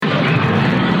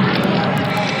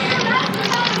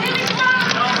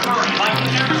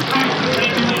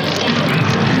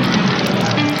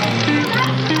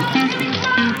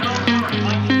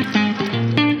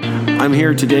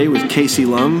here today with Kasey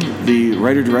Lum, the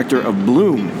writer-director of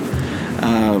Bloom.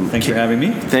 Thanks for having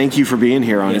me. Thank you for being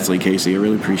here, honestly, Kasey. I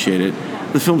really appreciate it.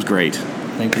 The film's great.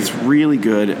 Thank you. It's really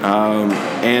good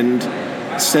and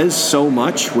says so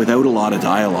much without a lot of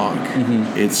dialogue. Mm-hmm.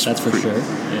 That's for sure.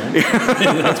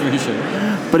 Yeah. That's for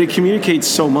sure. But it communicates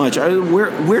so much.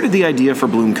 Where did the idea for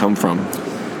Bloom come from?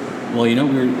 Well, we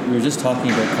were just talking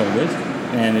about COVID,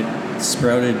 and it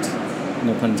sprouted,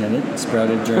 no pun intended,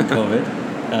 sprouted during COVID.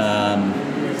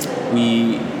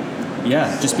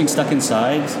 Just being stuck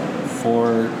inside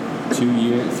for 3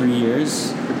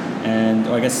 years, and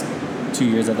I guess 2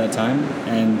 years at that time,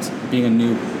 and being a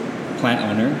new plant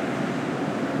owner,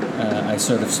 I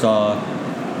sort of saw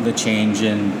the change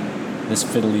in this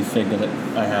fiddly fig that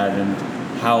I had and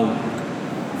how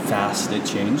fast it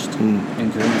changed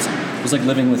and grew. It was like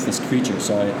living with this creature,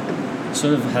 so I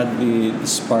sort of had the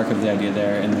spark of the idea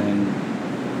there, and then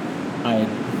I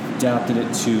adapted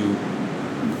it to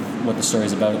what the story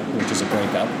is about, which is a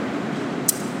breakup.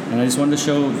 And I just wanted to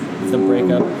show the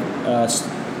breakup.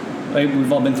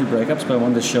 We've all been through breakups, but I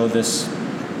wanted to show this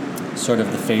sort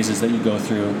of the phases that you go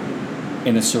through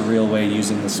in a surreal way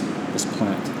using this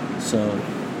plant. So,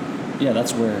 yeah,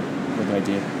 that's where the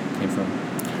idea came from.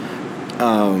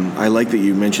 I like that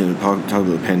you mentioned talk about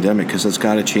the pandemic, because that's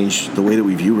got to change the way that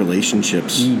we view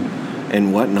relationships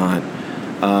and whatnot.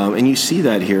 And you see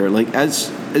that here, like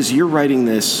as you're writing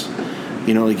this,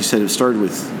 like you said, it started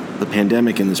with the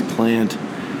pandemic and this plant.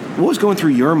 What was going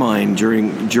through your mind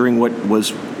during what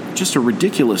was just a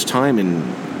ridiculous time in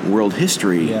world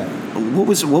history? Yeah. What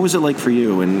was it like for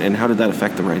you, and how did that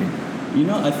affect the writing?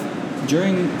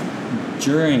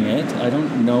 During it, I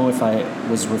don't know if I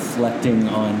was reflecting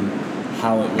on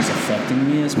how it was affecting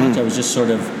me as much. I was just sort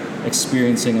of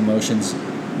experiencing emotions,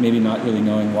 maybe not really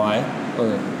knowing why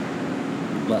or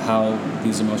how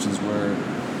these emotions were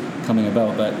coming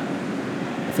about. But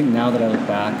I think now that I look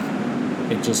back,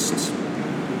 it just,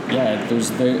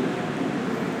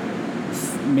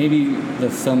 maybe the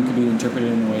film could be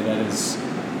interpreted in a way that is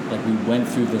like we went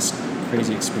through this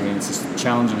crazy experience, this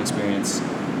challenging experience,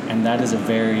 and that is a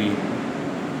very,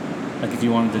 like if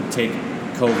you wanted to take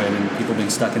COVID and people being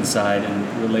stuck inside and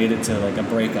relate it to like a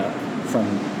breakup from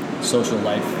social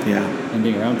life and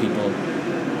being around people,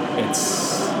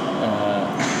 it's,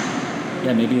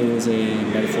 maybe it is a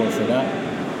metaphor for that.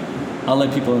 I'll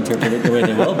let people interpret it the way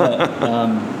they will,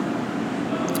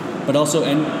 but also,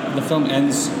 and the film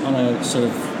ends on a sort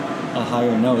of a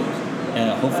higher note,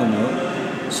 a hopeful note.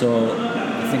 So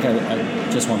I think I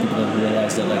just want people to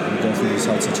realize that like we go through these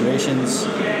hard situations,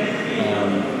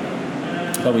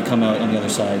 but we come out on the other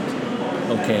side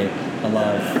okay,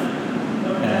 alive,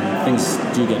 and things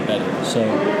do get better. So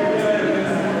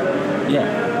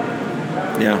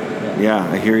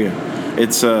I hear you.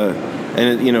 It's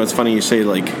it's funny you say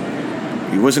like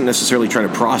he wasn't necessarily trying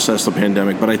to process the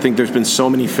pandemic, but I think there's been so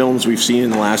many films we've seen in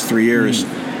the last 3 years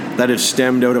that have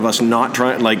stemmed out of us not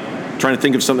trying to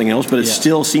think of something else, but it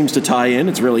still seems to tie in.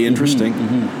 It's really interesting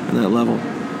on that level.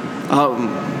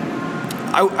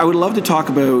 I would love to talk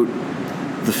about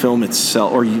the film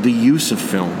itself, or the use of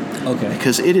film,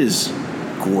 because it is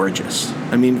gorgeous.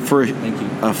 I mean, for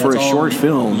a short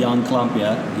film, Jan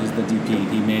Klampia, he's the DP.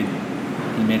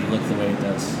 He made it look the way it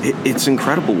does. It's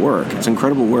incredible work. It's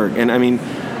incredible work. And I mean,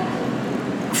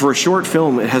 for a short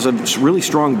film, it has a really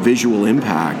strong visual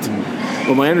impact.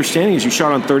 But my understanding is you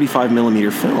shot on 35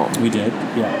 millimeter film. We did,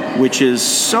 yeah. Which is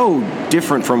so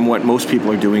different from what most people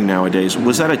are doing nowadays.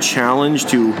 Was that a challenge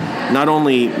to not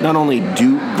only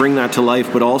bring that to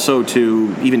life, but also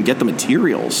to even get the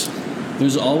materials?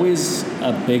 There's always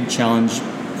a big challenge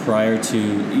prior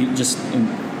to, just in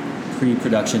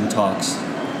pre-production talks,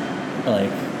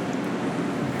 like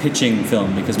pitching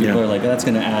film, because people are like, that's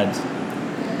going to add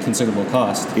considerable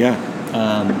cost. Yeah.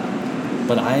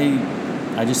 But I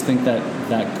just think that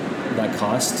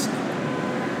cost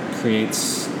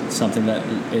creates something that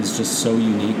is just so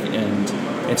unique, and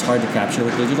it's hard to capture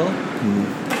with digital.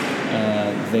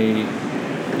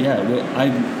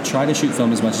 I try to shoot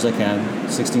film as much as I can,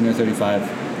 16 or 35,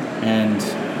 and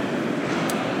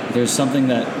there's something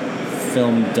that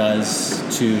film does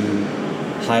to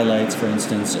highlights, for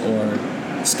instance, or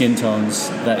skin tones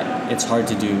that it's hard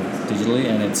to do digitally,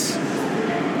 and it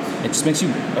just makes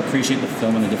you appreciate the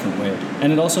film in a different way.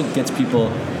 And it also gets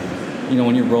people,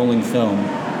 when you're rolling film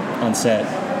on set,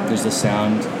 there's the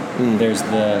sound, there's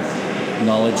the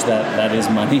knowledge that is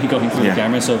money going through the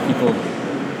camera, so people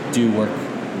do work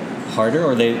harder,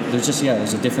 or there's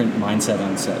a different mindset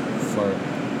on set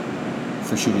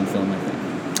for shooting film, I think.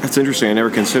 That's interesting. I never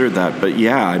considered that, but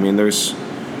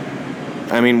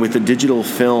with the digital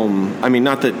film,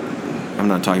 not that I'm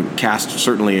not talking cast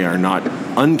certainly are not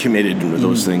uncommitted with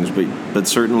those things, but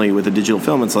certainly with a digital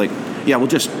film, it's like, yeah, we'll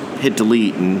just hit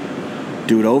delete and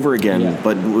do it over again. Yeah.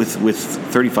 But with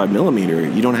 35 millimeter,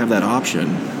 you don't have that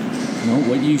option. No,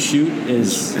 what you shoot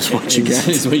is what you get.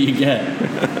 Is what you get.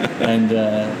 And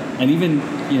even,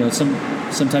 you know,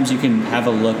 sometimes you can have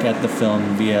a look at the film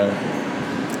via,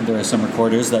 there are some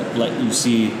recorders that let you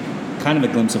see kind of a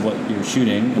glimpse of what you're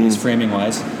shooting, at least framing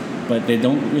wise, but they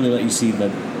don't really let you see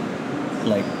the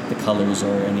colors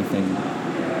or anything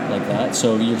like that.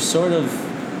 So you're sort of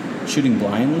shooting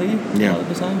blindly a lot of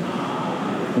the time,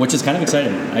 which is kind of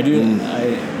exciting.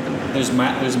 There's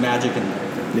magic in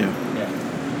there. Yeah.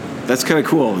 That's kind of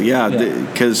cool,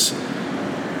 because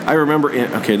I remember.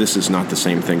 Okay, this is not the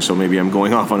same thing, so maybe I'm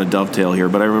going off on a dovetail here.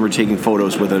 But I remember taking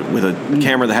photos with a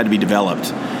camera that had to be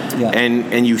developed,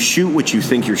 and you shoot what you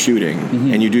think you're shooting,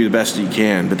 and you do the best you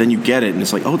can. But then you get it, and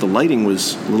it's like, oh, the lighting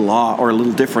was a little off or a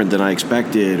little different than I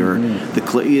expected, or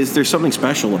there's something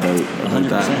special about 100%,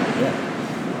 that. Yeah.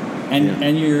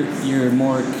 And you're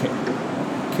more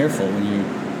careful when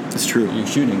It's true. You're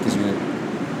shooting, because you're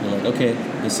like, okay,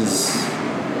 this is.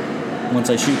 Once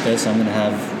I shoot this, I'm going to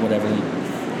have whatever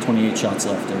 28 shots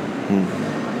left, or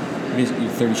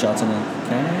 30 shots on the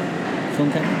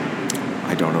film camera.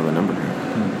 I don't know the number.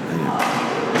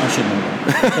 I should know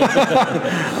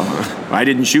that. I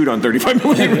didn't shoot on 35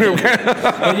 millimeter.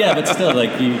 but still,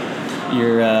 like you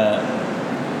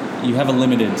have a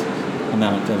limited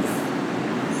amount of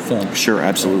film. Sure,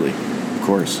 absolutely, of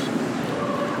course.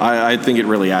 I think it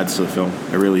really adds to the film.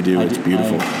 I really do. It's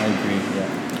beautiful. I agree. Yeah.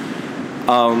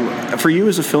 For you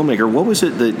as a filmmaker, what was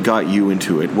it that got you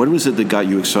into it? What was it that got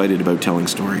you excited about telling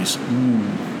stories?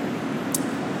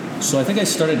 So I think I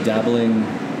started dabbling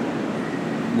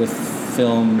with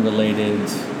film-related,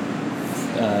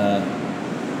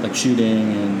 like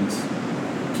shooting and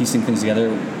piecing things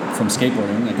together from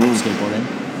skateboarding. I grew up skateboarding,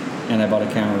 and I bought a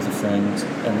camera with a friend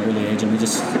at an early age, and we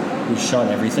shot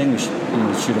everything. We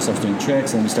shoot ourselves doing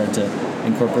tricks, and we started to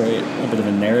incorporate a bit of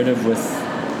a narrative with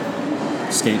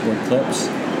skateboard clips,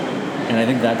 and I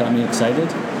think that got me excited.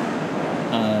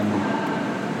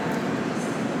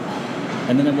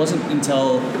 And then it wasn't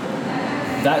until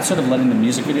that sort of led into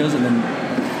music videos, and then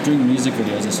doing the music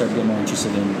videos, I started to get more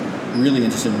really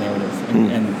interested in narrative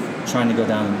and trying to go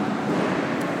down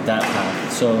that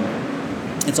path. So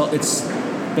it's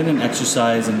been an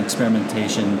exercise and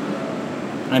experimentation.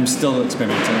 I'm still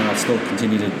experimenting, and I'll still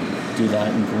continue to do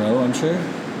that and grow, I'm sure.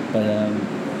 But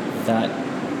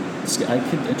I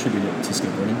could attribute it to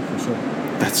skateboarding, for sure.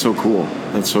 That's so cool.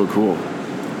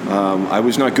 I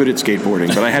was not good at skateboarding,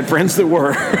 but I had friends that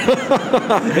were.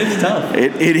 It's tough.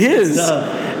 It is. It's tough.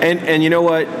 And you know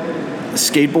what?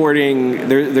 Skateboarding,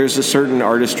 there's a certain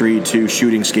artistry to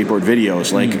shooting skateboard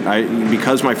videos. Like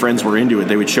because my friends were into it,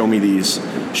 they would show me these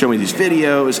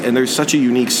videos, and there's such a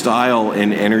unique style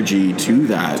and energy to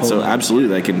that. Totally. So absolutely,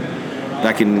 that can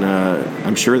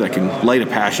I'm sure that can light a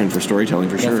passion for storytelling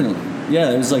for Definitely. sure.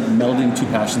 Yeah, it was like melding two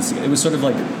passions together. It was sort of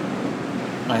like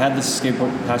I had this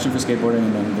passion for skateboarding,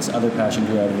 and then this other passion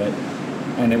grew out of it,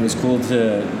 and it was cool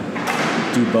to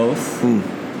do both,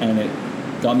 and it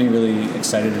got me really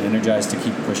excited and energized to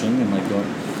keep pushing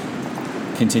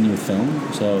and continue with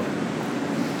film. So,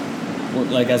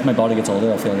 like as my body gets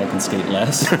older, I feel like I can skate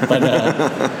less, but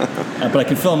I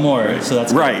can film more. So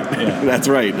that's right. Yeah. That's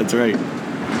right.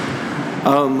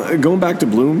 Going back to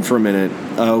Bloom for a minute,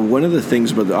 one of the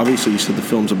things about obviously you said the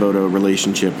film's about a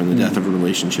relationship and the death of a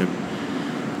relationship,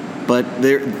 but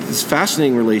there's this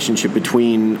fascinating relationship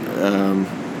between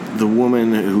the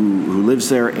woman who lives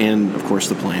there and, of course,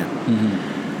 the plant.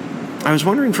 I was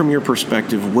wondering, from your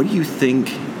perspective, what do you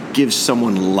think gives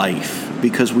someone life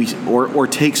because or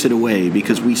takes it away,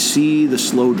 because we see the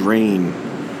slow drain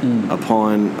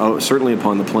certainly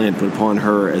upon the plant, but upon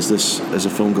her as the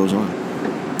film goes on?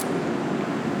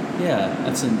 Yeah,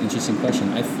 that's an interesting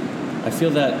question. I feel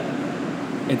that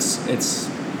it's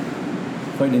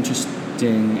quite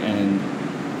interesting and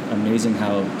amazing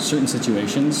how certain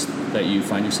situations that you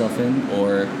find yourself in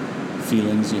or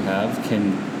feelings you have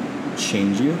can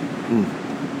change you.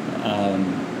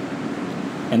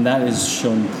 And that is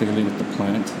shown clearly with the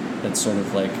plant. That's sort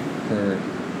of like her.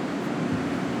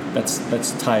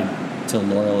 That's tied to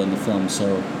Laurel in the film.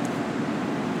 So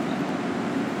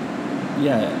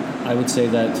yeah, I would say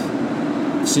that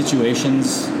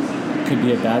situations could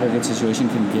be a bad or good situation,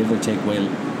 can give or take away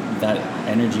that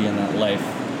energy and that life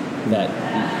that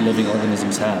living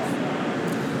organisms have.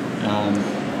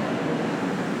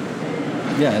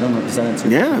 I don't know. Does that answer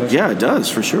your question? Yeah, it does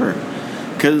for sure.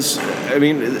 Because I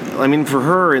mean, for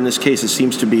her in this case, it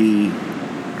seems to be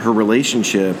her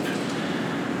relationship.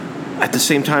 at the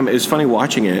same time, it was funny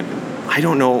watching it. I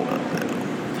don't know.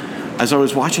 As I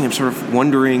was watching, I'm sort of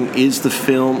wondering: is the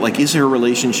film is her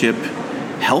relationship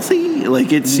healthy?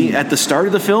 Like at the start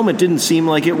of the film, it didn't seem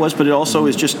like it was, but it also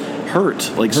is just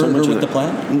hurt. Like so much her of with the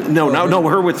plant? No,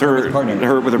 her with her partner.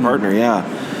 Her with her partner. Yeah,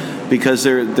 because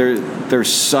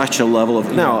there's such a level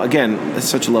of now again, it's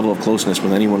such a level of closeness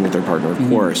with anyone with their partner, of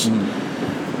course.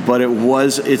 But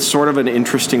it's sort of an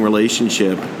interesting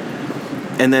relationship,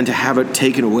 and then to have it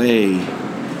taken away,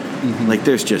 like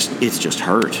it's just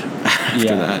hurt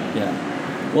after that. Yeah.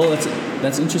 Well,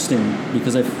 that's interesting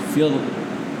because I feel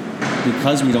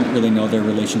because we don't really know their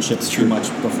relationship too much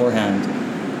beforehand,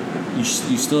 you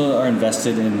still are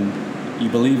invested in. You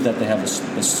believe that they have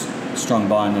this strong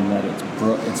bond and that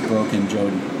it's broken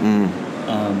Jodi.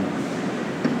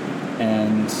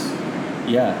 And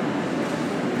yeah,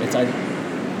 I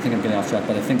think I'm getting off track,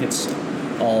 but I think it's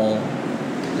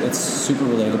super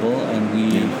relatable, and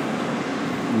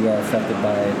we are affected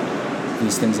by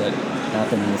these things that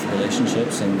happen with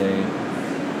relationships, and they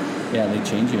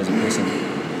change you as a person.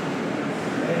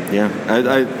 Yeah,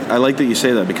 I like that you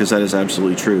say that because that is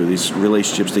absolutely true. These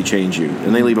relationships, they change you,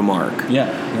 and they leave a mark.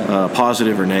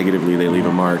 Positive or negatively, they leave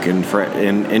a mark,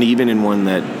 and even in one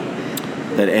that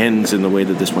ends in the way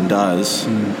that this one does,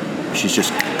 she's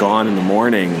just gone in the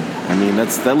morning. I mean,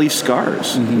 that leaves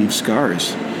scars. Leaves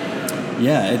scars.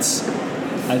 Yeah,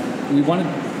 I wanted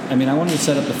to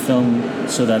set up the film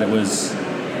so that it was,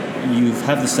 you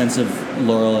have the sense of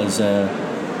Laurel as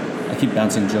I keep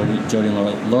bouncing Jodi and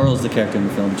Laurel. Laurel's the character in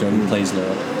the film. Jodi plays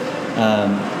Laurel.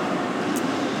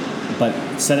 But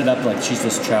set it up like she's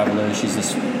this traveler. She's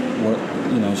this,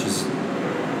 she's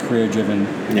career-driven,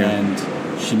 and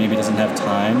she maybe doesn't have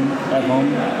time at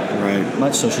home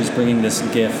much. So she's bringing this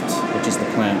gift, which is the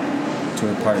plant,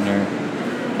 to her partner,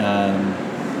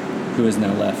 who is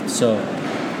now left. So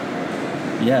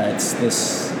yeah, it's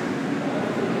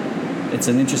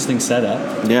an interesting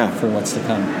setup for what's to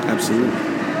come. Absolutely.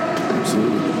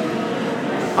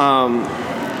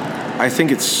 I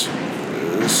think it's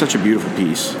such a beautiful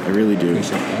piece. I really do.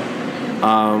 Appreciate that.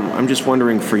 I'm just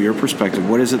wondering, for your perspective,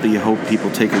 what is it that you hope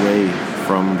people take away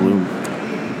from Bloom?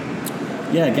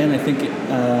 Yeah, again, I think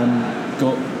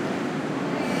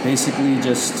basically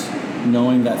just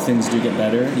knowing that things do get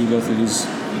better. You go through these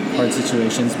hard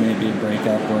situations, maybe a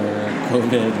breakup or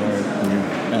COVID or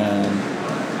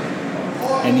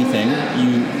anything.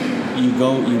 You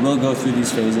will go through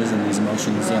these phases and these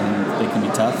emotions, and they can be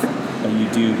tough, but you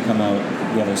do come out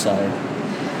the other side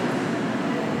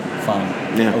fine.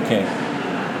 Okay.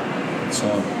 So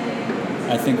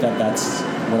I think that's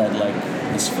what I'd like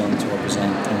this film to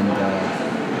represent, and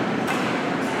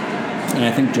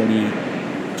I think Jodi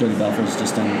Balfour's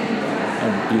just done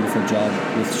a beautiful job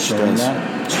with showing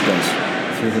that. She does.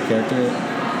 Through her character.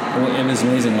 It was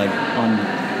amazing. Like on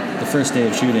the first day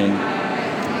of shooting,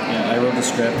 I wrote the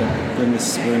script,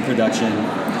 we're in production,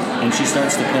 and she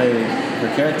starts to play her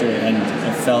character, and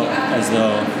I felt as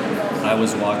though I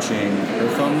was watching her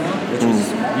film now, which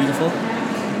was beautiful.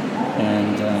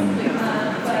 And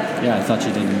I thought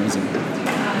she did amazing.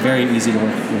 Very easy to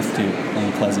work with too,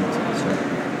 and pleasant. So.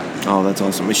 Oh, that's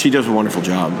awesome. She does a wonderful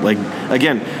job. Like,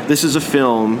 again, this is a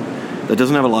film that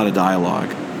doesn't have a lot of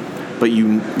dialogue, but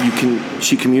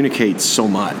she communicates so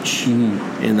much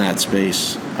in that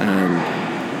space.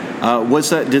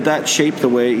 Did that shape the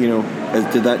way,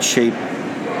 did that shape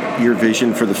your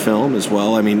vision for the film as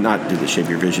well? I mean, not did it shape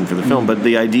your vision for the film, but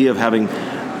the idea of having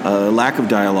a lack of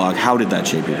dialogue, how did that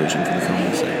shape your vision for the film,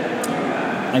 I'd say?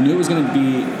 I knew it was going to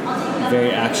be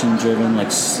very action-driven, like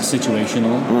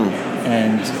situational,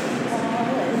 and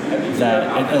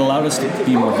that it allowed us to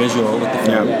be more visual with the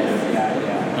film.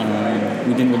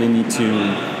 We didn't really need to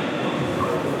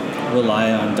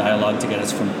rely on dialogue to get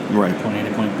us from point A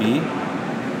to point B,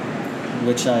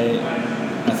 which I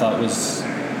thought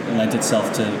lent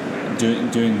itself to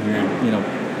doing weird,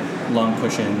 long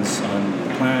push-ins on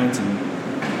the plant,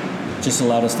 and just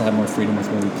allowed us to have more freedom with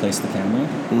where we place the camera.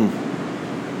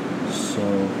 So,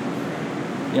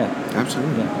 yeah.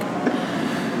 Absolutely. Yeah.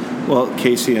 Well,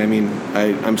 Kasey, I mean,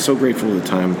 I'm so grateful for the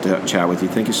time to chat with you.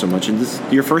 Thank you so much. And this is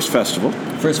your first festival.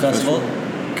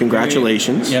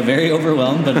 Congratulations. Very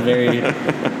overwhelmed, but very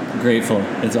grateful.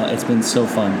 It's been so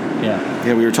fun. Yeah.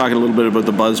 Yeah, we were talking a little bit about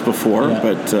the buzz before,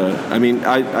 but I mean,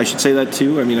 I should say that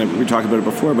too. I mean, we were talking about it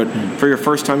before, but for your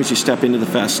first time as you step into the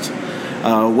fest,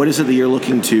 what is it that you're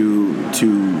looking to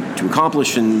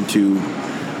accomplish, and to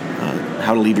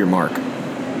how to leave your mark?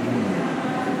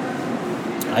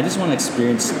 I just want to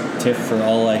experience TIFF for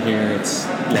all I hear. It's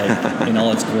like in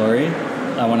all its glory.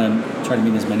 I want to try to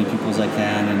meet as many people as I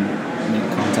can and make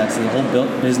contacts. The whole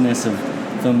business of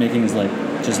filmmaking is like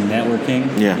just networking.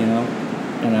 Yeah. You know,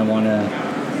 and I want to,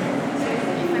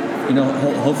 you know,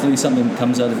 hopefully something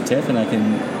comes out of TIFF, and I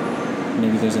can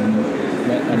maybe there's a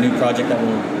new project that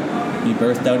will be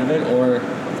birthed out of it, or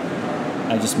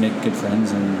I just make good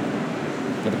friends and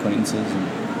good acquaintances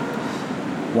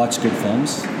and watch good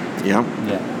films. Yeah.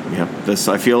 Yeah. Yeah.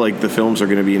 I feel like the films are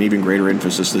going to be an even greater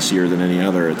emphasis this year than any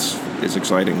other. It's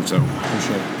exciting. So. For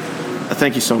sure.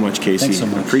 Thank you so much, Kasey. Thanks so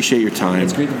much. I appreciate your time.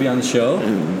 It's great to be on the show.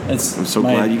 I'm so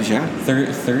glad you could chat. Third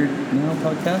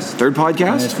podcast. Third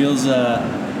podcast? And it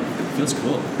feels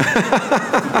cool.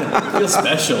 It feels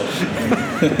special.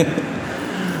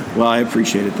 Well, I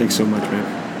appreciate it. Thanks so much, man.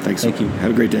 Thanks. Thank you.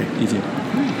 Have a great day. You too.